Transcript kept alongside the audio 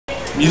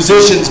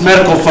Musicians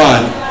Medical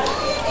Fund.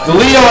 The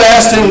Leo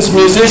Aston's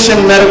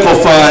Musician Medical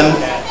Fund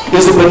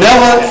is a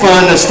benevolent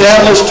fund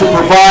established to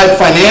provide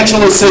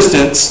financial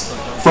assistance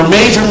for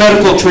major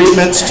medical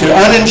treatments to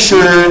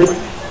uninsured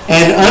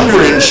and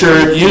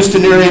underinsured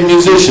Houston area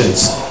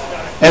musicians,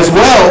 as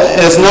well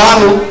as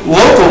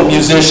non-local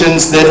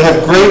musicians that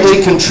have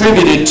greatly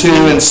contributed to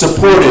and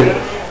supported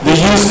the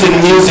Houston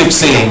music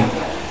scene.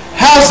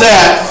 How's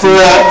that for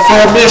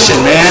a mission,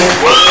 man?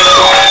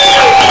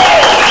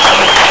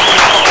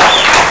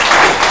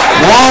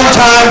 Long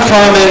time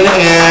coming,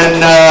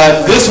 and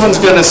this one's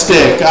going to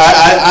stick.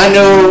 I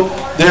know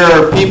there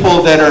are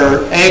people that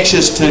are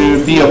anxious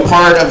to be a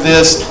part of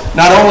this,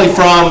 not only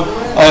from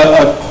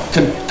a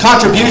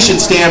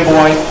contribution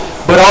standpoint,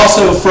 but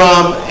also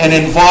from an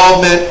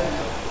involvement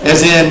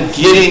as in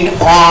getting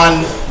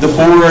on the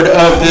board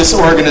of this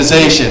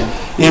organization.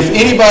 If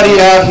anybody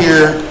out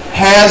here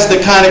has the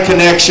kind of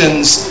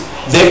connections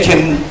that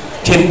can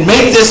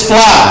make this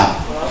fly,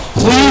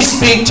 please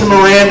speak to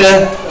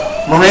Miranda.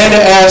 Miranda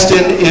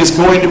Aston is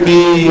going to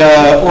be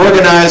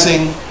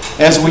organizing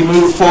as we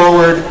move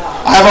forward.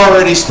 I've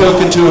already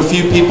spoken to a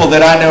few people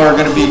that I know are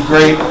going to be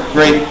great,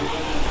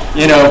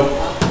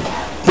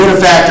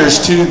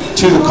 benefactors to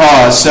the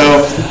cause.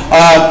 So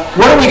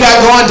what do we got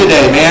going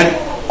today, man?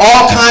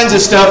 All kinds of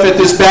stuff at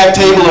this back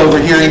table over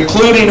here,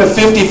 including a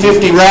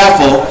 50-50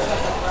 raffle.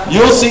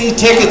 You'll see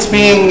tickets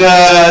being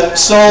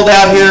sold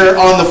out here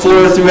on the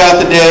floor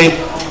throughout the day.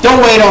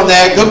 Don't wait on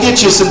that. Go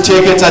get you some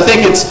tickets. I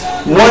think it's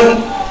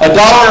 $1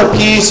 a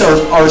piece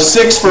or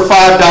 6 for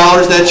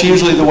 $5. That's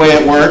usually the way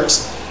it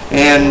works.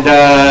 And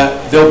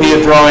there'll be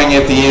a drawing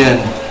at the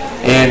end.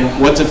 And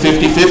what's a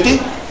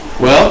 50-50?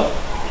 Well,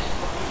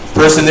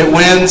 person that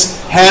wins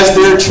has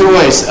their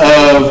choice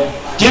of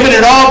giving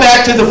it all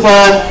back to the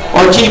fund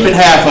or keeping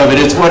half of it.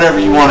 It's whatever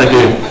you want to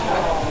do.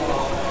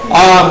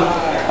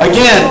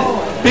 Again,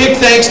 big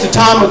thanks to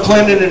Tom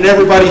McClendon and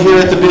everybody here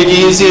at the Big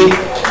Easy.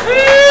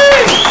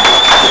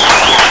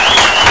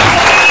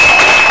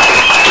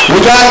 We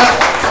got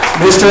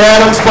Mr.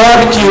 Adams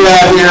Barbecue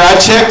out here. I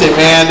checked it,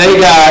 man. They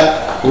got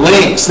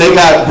links, they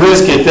got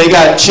brisket, they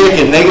got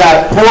chicken, they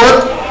got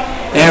pork,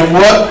 and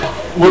what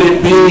would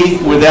it be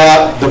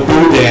without the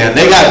boudin?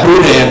 They got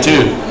boudin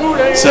too.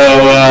 So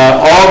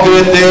all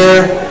good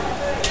there.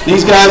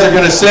 These guys are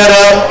going to set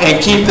up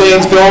and keep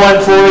things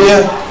going for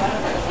you.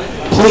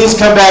 Please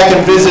come back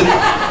and visit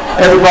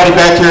everybody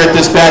back here at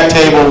this back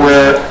table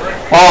where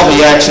all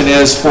the action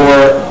is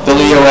for the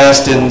Leo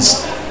Aston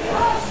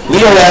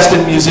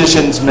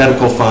Musicians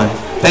Medical Fund.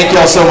 Thank you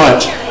all so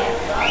much.